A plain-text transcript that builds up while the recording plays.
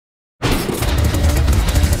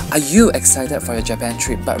Are you excited for your Japan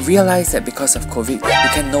trip but realize that because of COVID, you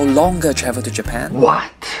can no longer travel to Japan?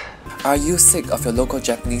 What? Are you sick of your local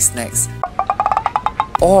Japanese snacks?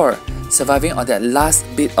 Or surviving on that last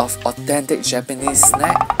bit of authentic Japanese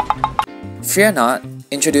snack? Fear not,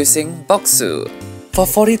 introducing Bokksu. For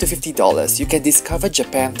 $40 to $50, you can discover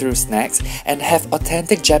Japan through snacks and have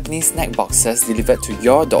authentic Japanese snack boxes delivered to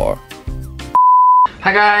your door.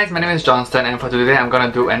 Hi guys, my name is Johnstan and for today I'm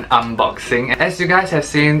gonna do an unboxing. As you guys have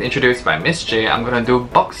seen introduced by Miss J, I'm gonna do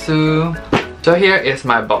Bokksu. So here is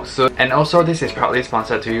my Bokksu, and also this is proudly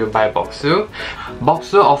sponsored to you by Bokksu.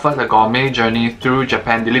 Bokksu offers a gourmet journey through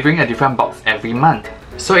Japan, delivering a different box every month.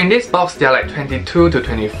 So in this box, there are like 22 to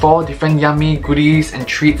 24 different yummy goodies and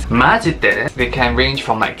treats. Majite! They can range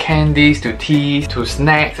from like candies to teas to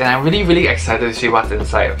snacks, and I'm really excited to see what's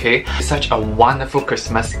inside, okay? It's such a wonderful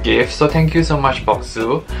Christmas gift, so thank you so much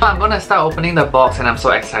Bokksu. I'm gonna start opening the box and I'm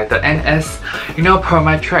so excited. And as you know, per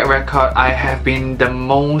my track record, I have been the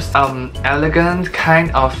most elegant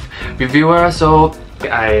kind of reviewer, so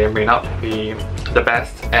I may not be the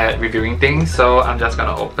best at reviewing things, so I'm just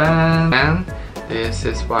gonna open and this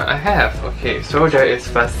is what I have. Okay, so there is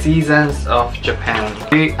for Seasons of Japan.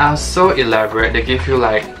 They are so elaborate. They give you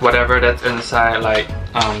like whatever that's inside, like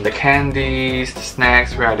the candies, the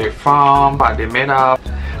snacks, where are they from, what they made of.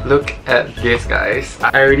 Look at this guys.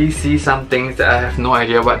 I already see some things that I have no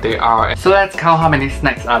idea what they are. So let's count how many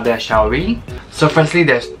snacks are there, shall we? So firstly,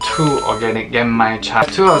 there's 2 organic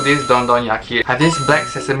genmaicha. 2 of these don yaki. Have this black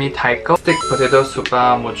sesame taiko, stick potato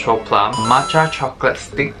super mocho plum, matcha chocolate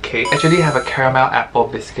stick cake. Actually have a caramel apple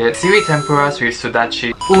biscuit, seaweed tempura with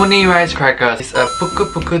sudachi, uni rice crackers. It's a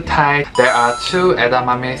puku puku Thai. There are 2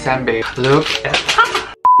 edamame senbei. Look at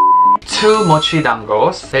 2 mochi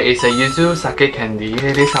dangos. There is a yuzu sake candy.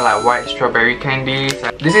 These are like white strawberry candies.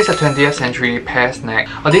 This is a 20th century pear snack.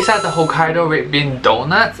 Oh, these are the Hokkaido red bean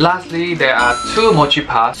donuts. Lastly, there are 2 mochi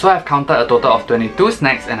puffs. So I've counted a total of 22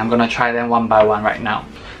 snacks and I'm gonna try them one by one right now.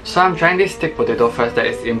 So I'm trying this stick potato first that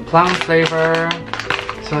is in plum flavor.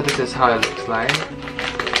 So this is how it looks like.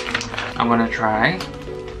 I'm gonna try.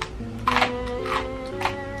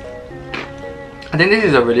 I think this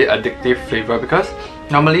is a really addictive flavor because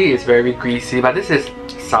normally it's very greasy, but this is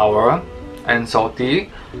sour and salty.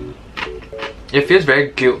 It feels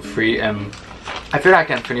very guilt-free and I feel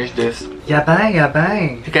like I can finish this. Yabai,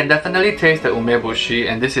 yabai! You can definitely taste the umeboshi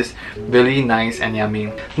and this is really nice and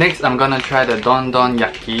yummy. Next, I'm gonna try the don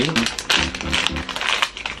yaki.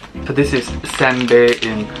 So this is senbei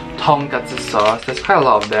in tonkatsu sauce. There's quite a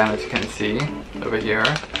lot of them as you can see over here.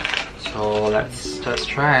 So let's just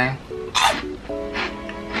try.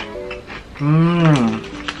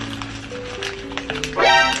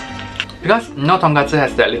 Because you know tonkatsu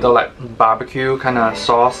has that little like barbecue kind of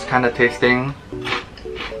sauce kind of tasting.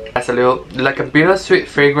 Has a little like a bittersweet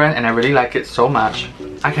fragrance and I really like it so much.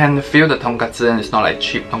 I can feel the tonkatsu and it's not like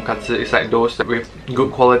cheap tonkatsu. It's like those with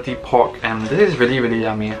good quality pork and this is really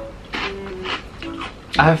yummy.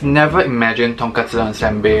 I have never imagined tonkatsu and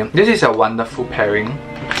senbei. This is a wonderful pairing.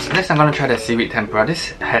 Next, I'm gonna try the seaweed tempura.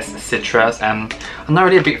 This has citrus and I'm not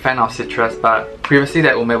really a big fan of citrus, but previously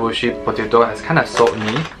that umeboshi potato has kind of sold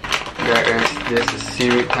me. There is this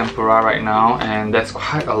seaweed tempura right now and there's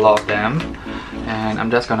quite a lot of them. And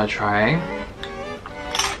I'm just gonna try.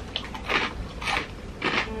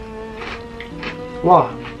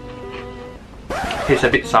 Wow! It's a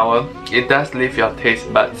bit sour. It does leave your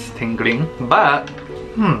taste buds tingling, but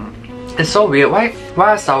it's so weird. Why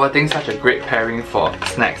are sour things such a great pairing for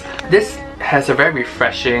snacks? This has a very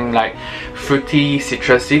refreshing, like fruity,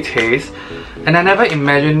 citrusy taste, and I never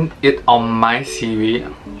imagined it on my seaweed.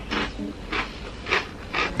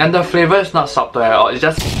 And the flavor is not subtle at all. It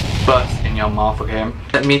just bursts in your mouth. Okay,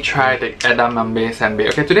 let me try the edamame senbei.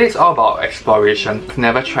 Okay, today is all about exploration. I've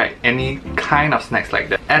never tried any kind of snacks like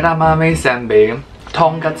that. Edamame senbei,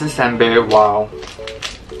 tonkatsu senbei. Wow.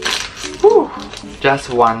 Whew. Just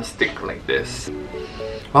one stick like this.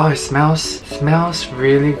 Wow, it smells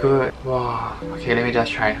really good. Wow. Okay, let me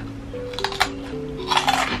just try.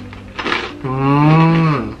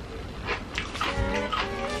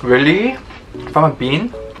 Really? From a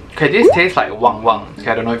bean? Okay, this tastes like wang wang.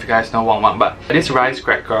 Okay, I don't know if you guys know wang wang, but this rice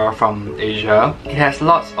cracker from Asia, it has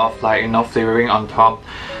lots of like, you know, flavoring on top.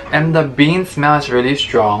 And the bean smell is really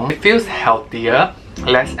strong. It feels healthier,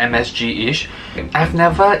 less MSG-ish. I've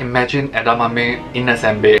never imagined edamame in a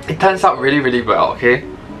senbei. It turns out really well, okay?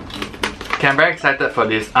 Okay, I'm very excited for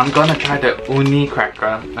this. I'm gonna try the uni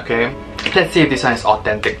cracker, okay? Let's see if this one is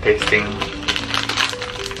authentic tasting.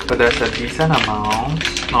 So there's a decent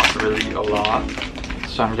amount, not really a lot.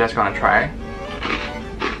 So I'm just gonna try.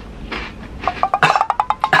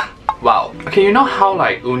 Wow. Okay, you know how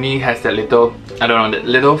like uni has that little, I don't know, that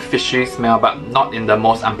little fishy smell, but not in the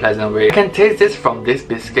most unpleasant way. I can taste this from this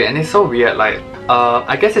biscuit and it's so weird. Like,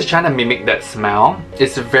 I guess it's trying to mimic that smell.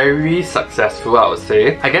 It's very successful, I would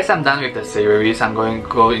say. I guess I'm done with the savories. I'm going to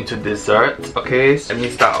go into dessert. Okay, so let me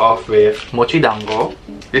start off with mochi dango.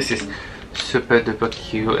 This is super duper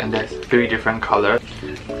cute and there's 3 different colors.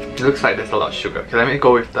 It looks like there's a lot of sugar. Okay, let me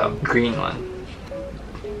go with the green one.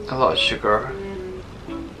 A lot of sugar.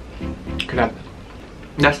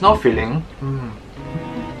 There's no filling.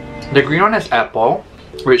 The green one is apple,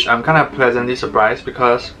 which I'm kind of pleasantly surprised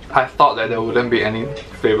because I thought that there wouldn't be any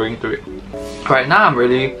flavoring to it. Right now I'm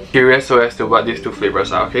really curious as to what these 2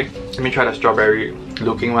 flavors are, okay? Let me try the strawberry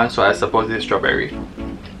looking one, so I suppose this is strawberry.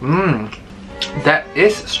 That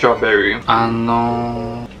is strawberry.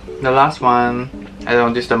 No. The last one, I don't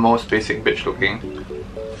know, this is the most basic bitch looking.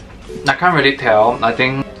 I can't really tell. I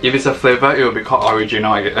think if it's a flavor, it will be called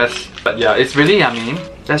original, I guess. But yeah, it's really yummy.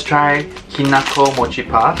 Let's try Hinako Mochi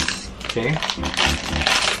Pass. Okay.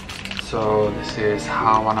 So this is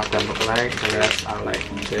how one of them look like. The rest are like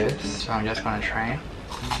this. So I'm just gonna try.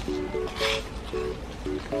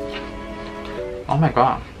 Oh my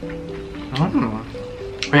god.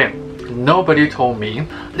 Wait, nobody told me.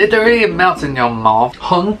 Literally it melts in your mouth.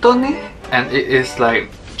 Hontoni? And it is like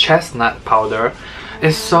chestnut powder.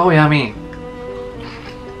 It's so yummy.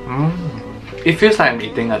 It feels like I'm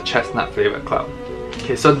eating a chestnut flavored cloud.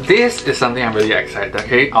 Okay, so this is something I'm really excited.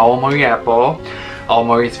 Okay, Aomori apple.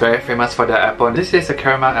 Aomori is very famous for the apple. This is a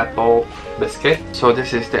caramel apple biscuit. So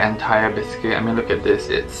this is the entire biscuit. I mean, look at this.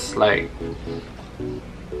 It's like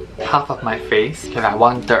half of my face. Okay, like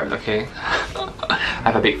 1/3. Okay, I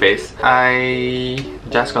have a big face. I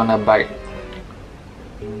just gonna bite.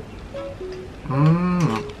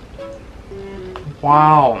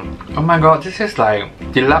 Wow. Oh my god, this is like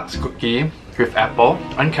deluxe cookie with apple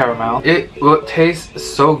and caramel. It would taste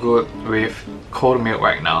so good with cold milk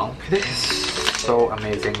right now. This is so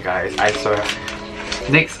amazing, guys, I swear.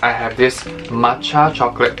 Next, I have this matcha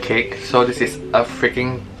chocolate cake. So this is a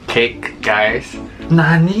freaking cake, guys.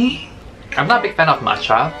 Nani? I'm not a big fan of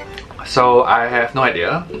matcha, so I have no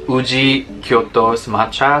idea. Uji Kyoto's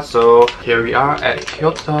matcha. So here we are at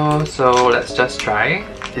Kyoto. So let's just try.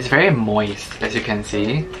 It's very moist, as you can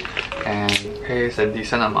see, and it's a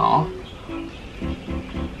decent amount.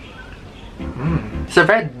 It's a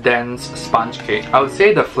very dense sponge cake. I would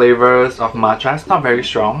say the flavors of matcha is not very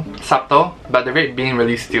strong, subtle, but the red bean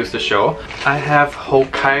really steals the show. I have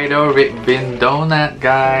Hokkaido red bean donut,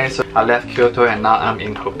 guys. So I left Kyoto and now I'm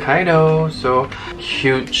in Hokkaido. So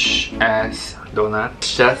huge ass donut.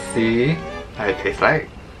 Just see how it tastes like.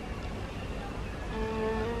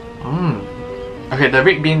 Okay, the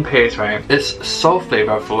red bean paste, right, it's so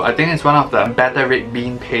flavorful. I think it's one of the better red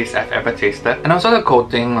bean paste I've ever tasted. And also the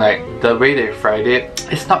coating, like the way they fried it,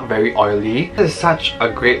 it's not very oily. This is such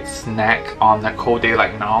a great snack on a cold day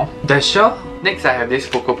like now. Desho. Next I have this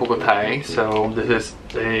Puku Puku Thai. So this is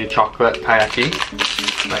the chocolate taiyaki.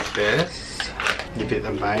 Like this. Give it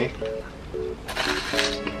a bite.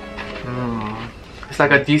 It's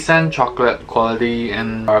like a decent chocolate quality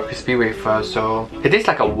and a crispy wafer, so it is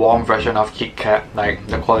like a warm version of Kit Kat, like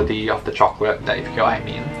the quality of the chocolate, that if you get what I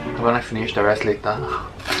mean. I'm gonna finish the rest later.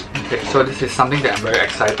 Okay, so this is something that I'm very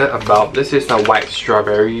excited about. This is the white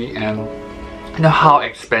strawberry, and you know how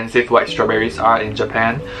expensive white strawberries are in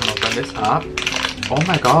Japan. Open this up. Oh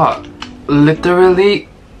my god. Literally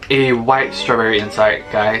a white strawberry inside,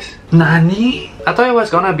 guys. Nani? I thought it was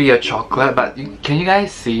gonna be a chocolate, but can you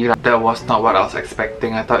guys see? Like, that was not what I was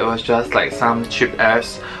expecting. I thought it was just like some cheap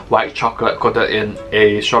ass white chocolate coated in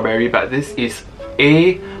a strawberry, but this is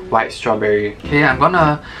a white strawberry. Okay, I'm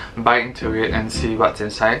gonna bite into it and see what's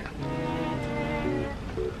inside.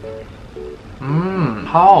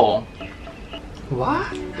 How? What?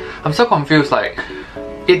 I'm so confused. Like,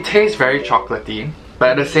 it tastes very chocolatey, but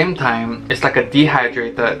at the same time, it's like a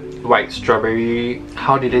dehydrated white strawberry.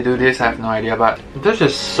 How did they do this? I have no idea, but this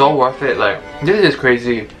is so worth it. Like, this is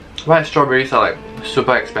crazy. White strawberries are like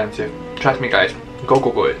super expensive. Trust me, guys. Go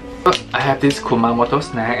Google it. I have this Kumamoto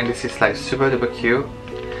snack, and this is like super duper cute.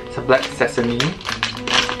 It's a black sesame.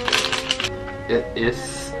 It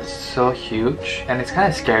is so huge, and it's kind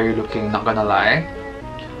of scary looking, not gonna lie.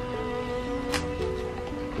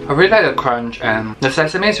 I really like the crunch, and the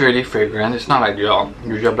sesame is really fragrant. It's not like your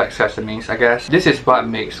usual black sesames, I guess. This is what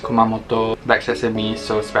makes Kumamoto black sesame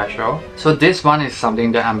so special. So this one is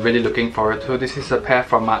something that I'm really looking forward to. This is a pear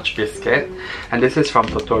fromage biscuit, and this is from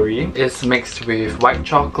Totori. It's mixed with white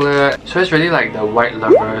chocolate, so it's really like the white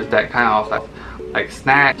lovers, that kind of like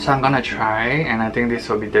snack. So I'm gonna try, and I think this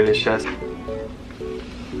will be delicious.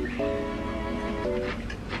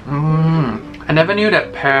 I never knew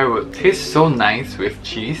that pear would taste so nice with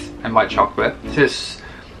cheese and white chocolate. This is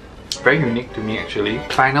very unique to me actually.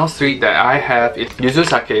 Final sweet that I have is yuzu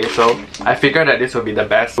sake, so I figured that this will be the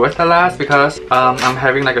best with the last because I'm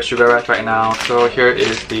having like a sugar rush right now. So here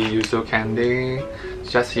is the yuzu candy.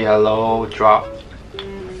 It's just yellow drop.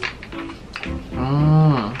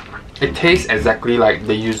 It tastes exactly like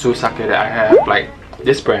the yuzu sake that I have, like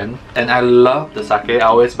this brand, and I love the sake. I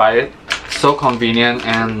always buy it. So convenient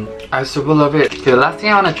and I super love it. Okay, the last thing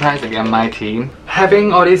I want to try is the genmai tea.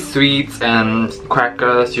 Having all these sweets and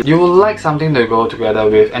crackers, you will like something to go together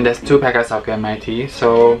with, and there's 2 packets of genmai tea.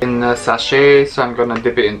 So in a sachet, so I'm gonna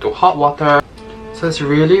dip it into hot water. So it's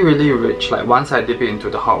really rich. Like once I dip it into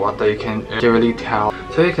the hot water, you can really tell.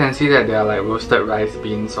 So you can see that there are like roasted rice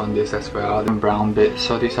beans on this as well, and brown bits.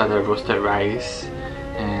 So these are the roasted rice,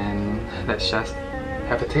 and let's just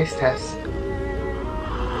have a taste test.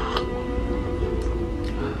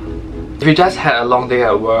 If you just had a long day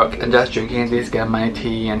at work and just drinking this genmai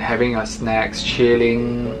tea and having your snacks,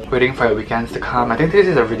 chilling, waiting for your weekends to come, I think this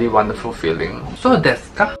is a really wonderful feeling. So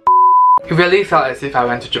desu ka? It really felt as if I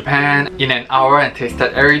went to Japan in an hour and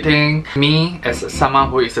tasted everything. Me, as someone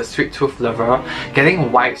who is a sweet tooth lover,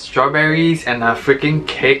 getting white strawberries and a freaking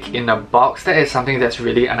cake in a box, that is something that's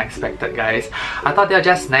really unexpected, guys. I thought they're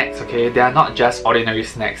just snacks, okay? They are not just ordinary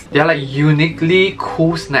snacks. They're like uniquely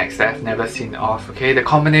cool snacks that I've never seen of, okay? The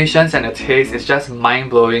combinations and the taste is just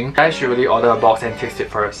mind-blowing. You guys should really order a box and taste it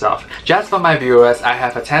for yourself. Just for my viewers, I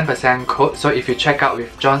have a 10% code, so if you check out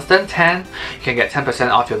with Johnstan 10, you can get 10%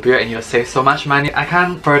 off your bill and you'll save so much money. I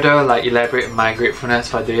can't further like elaborate my gratefulness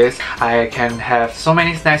for this. I can have so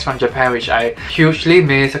many snacks from Japan which I hugely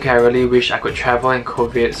miss. Okay, I really wish I could travel in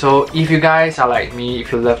COVID. So if you guys are like me,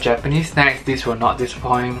 if you love Japanese snacks, this will not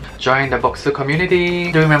disappoint. Join the Bokksu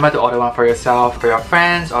community. Do remember to order one for yourself, for your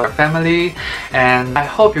friends or your family, and I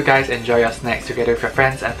hope you guys enjoy your snacks together with your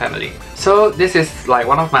friends and family. So this is like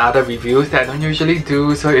one of my other reviews that I don't usually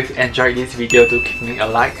do, so if you enjoyed this video, do give me a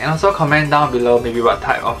like and also comment down below maybe what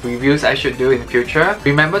type of reviews I should do in the future.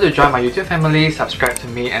 Remember to join my YouTube family, subscribe to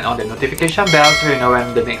me and on the notification bell so you know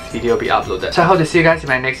when the next video will be uploaded. So I hope to see you guys in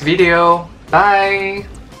my next video.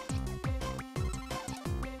 Bye!